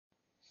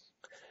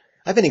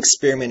I've been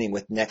experimenting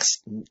with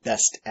Next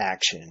Best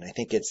Action. I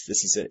think this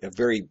is a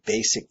very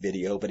basic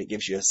video, but it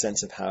gives you a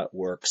sense of how it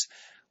works.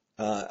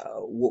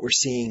 What we're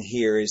seeing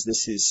here is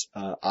this is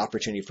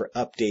opportunity for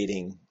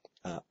updating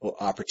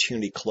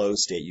opportunity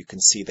close date. You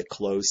can see the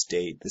close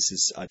date. This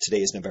is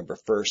today is November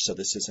 1st, so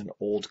this is an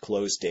old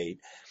close date.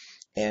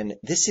 And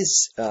this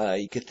is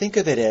you could think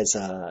of it as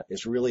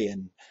really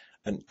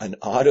an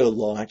auto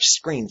launch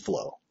screen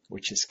flow,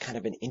 which is kind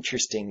of an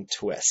interesting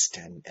twist,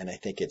 and I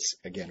think it's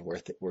again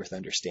worth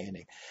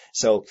understanding.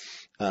 So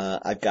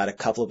I've got a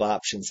couple of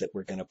options that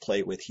we're going to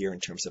play with here in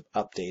terms of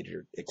update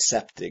or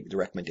accept the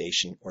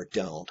recommendation or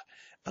don't.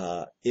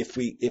 If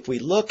we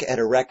look at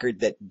a record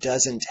that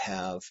doesn't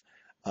have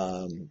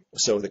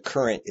so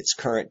it's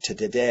current to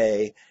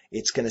today,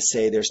 it's going to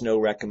say there's no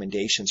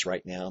recommendations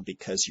right now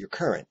because you're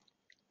current.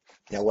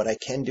 Now what I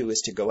can do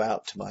is to go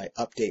out to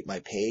update my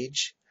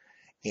page,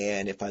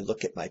 and if I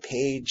look at my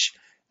page,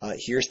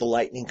 here's the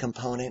lightning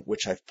component,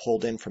 which I've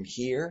pulled in from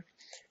here.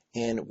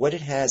 And what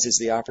it has is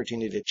the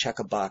opportunity to check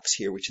a box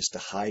here, which is to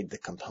hide the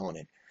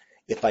component.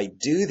 If I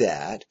do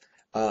that,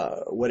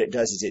 what it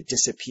does is it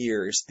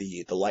disappears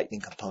the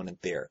lightning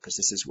component there, because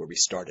this is where we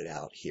started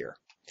out here.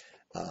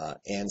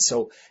 And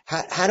so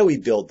how do we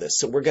build this?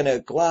 So we're going to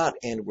go out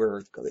and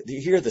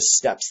here are the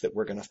steps that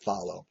we're going to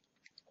follow.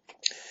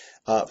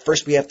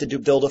 First, we have to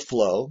build a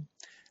flow.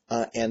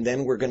 And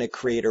then we're going to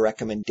create a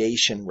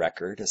recommendation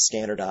record, a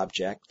standard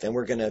object. Then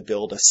we're going to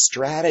build a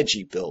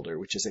strategy builder,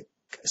 which is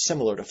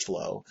similar to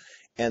flow.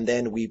 And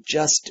then we've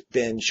just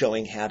been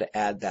showing how to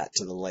add that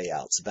to the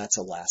layout. So that's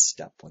a last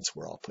step once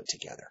we're all put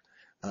together.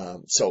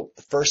 So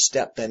the first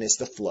step then is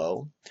the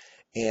flow.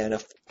 And a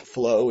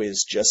flow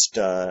is just,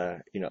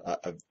 a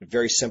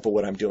very simple.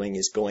 What I'm doing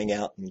is going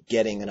out and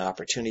getting an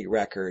opportunity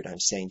record. I'm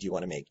saying, do you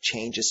want to make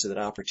changes to that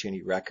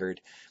opportunity record?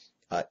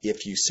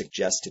 If you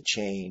suggest a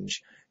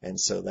change. And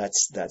so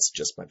that's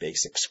just my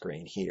basic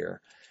screen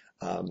here.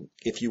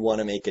 If you want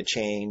to make a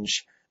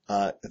change,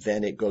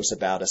 then it goes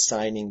about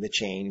assigning the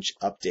change,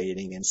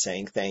 updating, and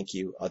saying thank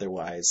you.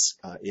 Otherwise,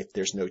 if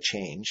there's no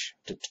change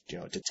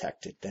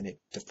detected, then it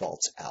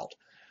defaults out.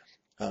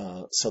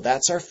 So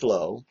that's our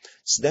flow.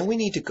 So then we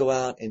need to go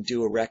out and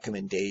do a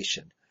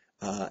recommendation.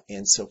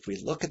 And so if we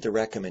look at the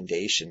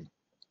recommendation,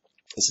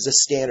 this is a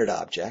standard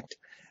object.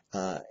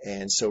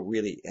 And so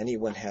really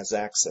anyone has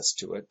access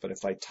to it, but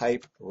if I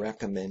type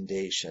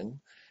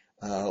recommendation,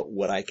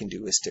 what I can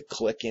do is to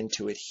click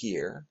into it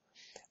here.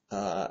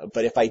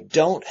 But if I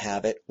don't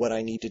have it, what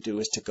I need to do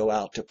is to go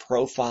out to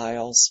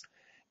profiles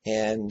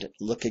and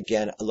look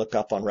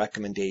up on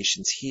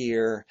recommendations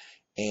here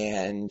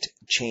and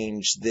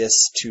change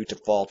this to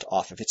default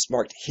off. If it's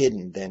marked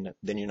hidden,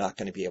 then you're not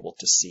going to be able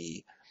to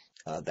see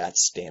that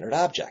standard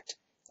object.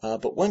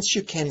 But once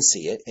you can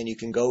see it and you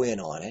can go in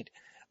on it,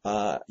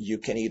 you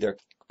can either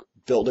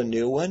build a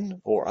new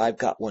one, or I've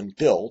got one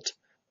built,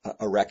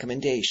 a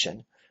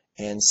recommendation.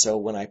 And so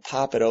when I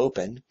pop it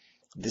open,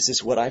 this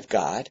is what I've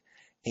got.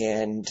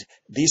 And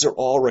these are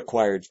all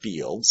required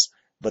fields,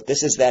 but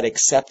this is that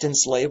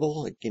acceptance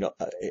label,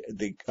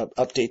 the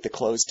update the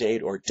close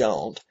date or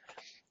don't.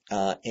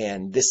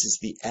 And this is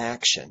the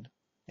action.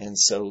 And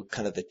so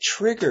kind of the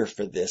trigger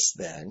for this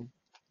then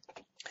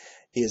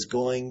is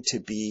going to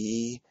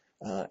be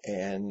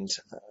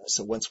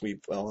so once the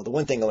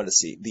one thing I want to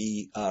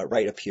see,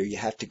 right up here, you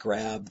have to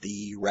grab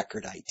the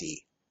record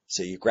ID.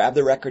 So you grab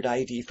the record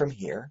ID from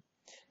here,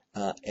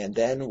 and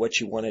then what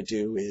you want to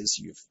do is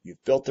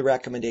you've built the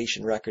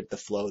recommendation record, the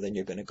flow, then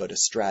you're going to go to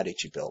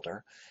strategy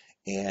builder.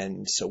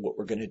 And so what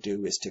we're going to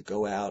do is to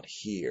go out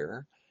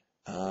here,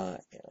 and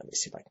let me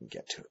see if I can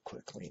get to it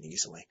quickly and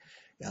easily.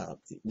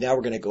 Now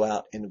we're going to go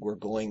out and we're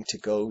going to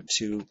go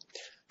to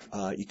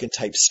you can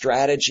type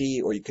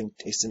strategy, or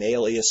it's an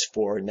alias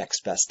for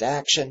next best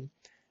action.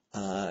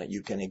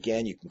 You can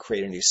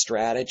create a new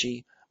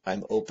strategy.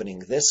 I'm opening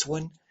this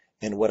one,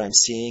 and what I'm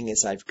seeing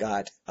is I've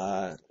got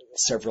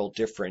several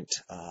different,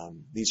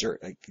 these are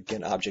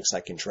again objects I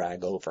can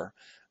drag over.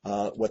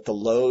 What the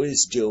low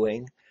is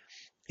doing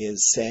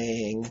is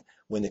saying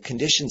when the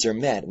conditions are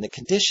met, and the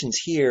conditions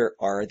here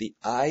are the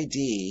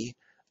ID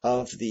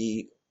of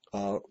the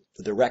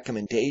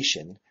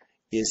recommendation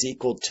is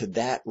equal to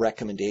that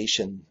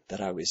recommendation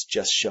that I was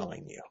just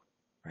showing you,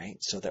 right?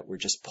 So that we're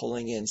just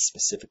pulling in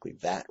specifically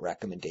that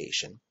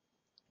recommendation,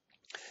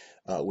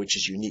 which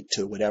is unique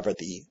to whatever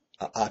the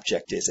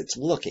object is it's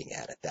looking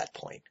at that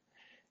point.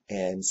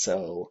 And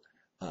so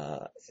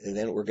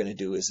then what we're going to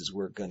do is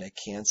we're going to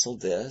cancel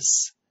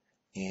this,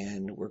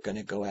 and we're going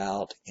to go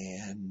out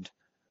and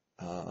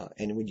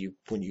when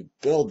you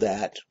build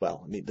that,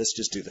 let's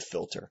just do the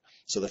filter.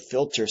 So the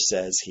filter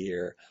says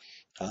here,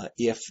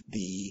 if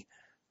the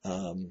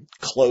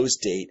close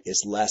date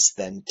is less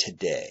than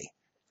today,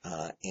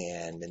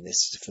 and then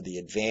this for the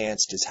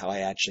advanced is how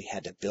I actually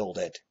had to build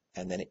it,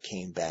 and then it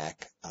came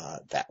back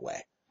that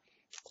way,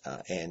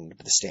 and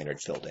the standard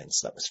filled in,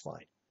 so that was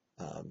fine.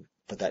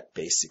 But that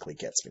basically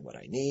gets me what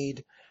I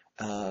need,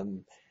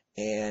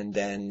 and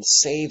then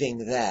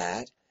saving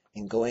that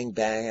and going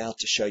back out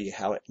to show you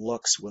how it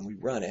looks when we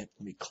run it.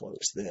 Let me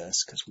close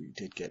this because we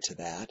did get to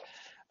that.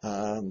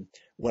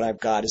 What I've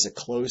got is a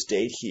close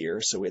date here.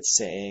 So it's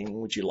saying,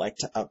 would you like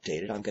to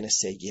update it? I'm going to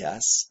say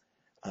yes.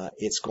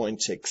 It's going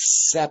to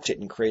accept it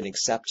and create an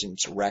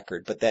acceptance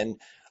record. But then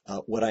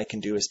what I can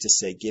do is to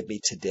say, give me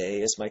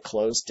today as my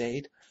close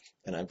date.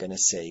 And I'm going to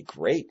say,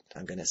 great.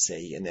 I'm going to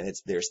say, and then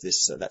there's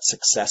this, that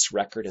success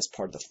record as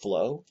part of the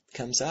flow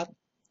comes up.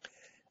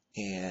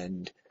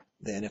 And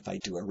then if I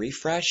do a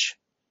refresh,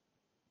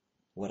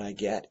 what I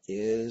get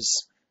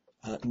is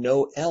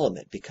no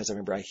element, because I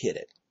remember I hit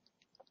it.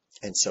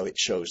 And so it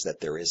shows that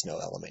there is no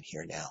element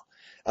here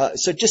now.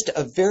 So just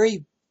a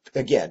very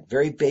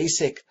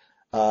basic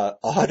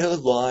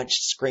auto-launch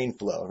screen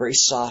flow, a very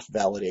soft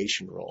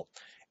validation rule.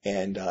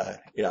 And,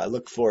 I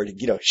look forward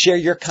to, share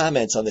your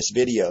comments on this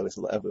video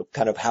of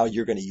kind of how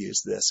you're going to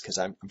use this, because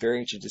I'm very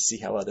interested to see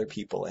how other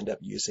people end up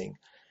using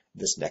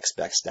this next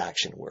best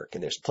action work.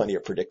 And there's plenty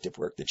of predictive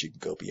work that you can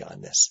go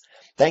beyond this.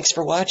 Thanks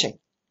for watching.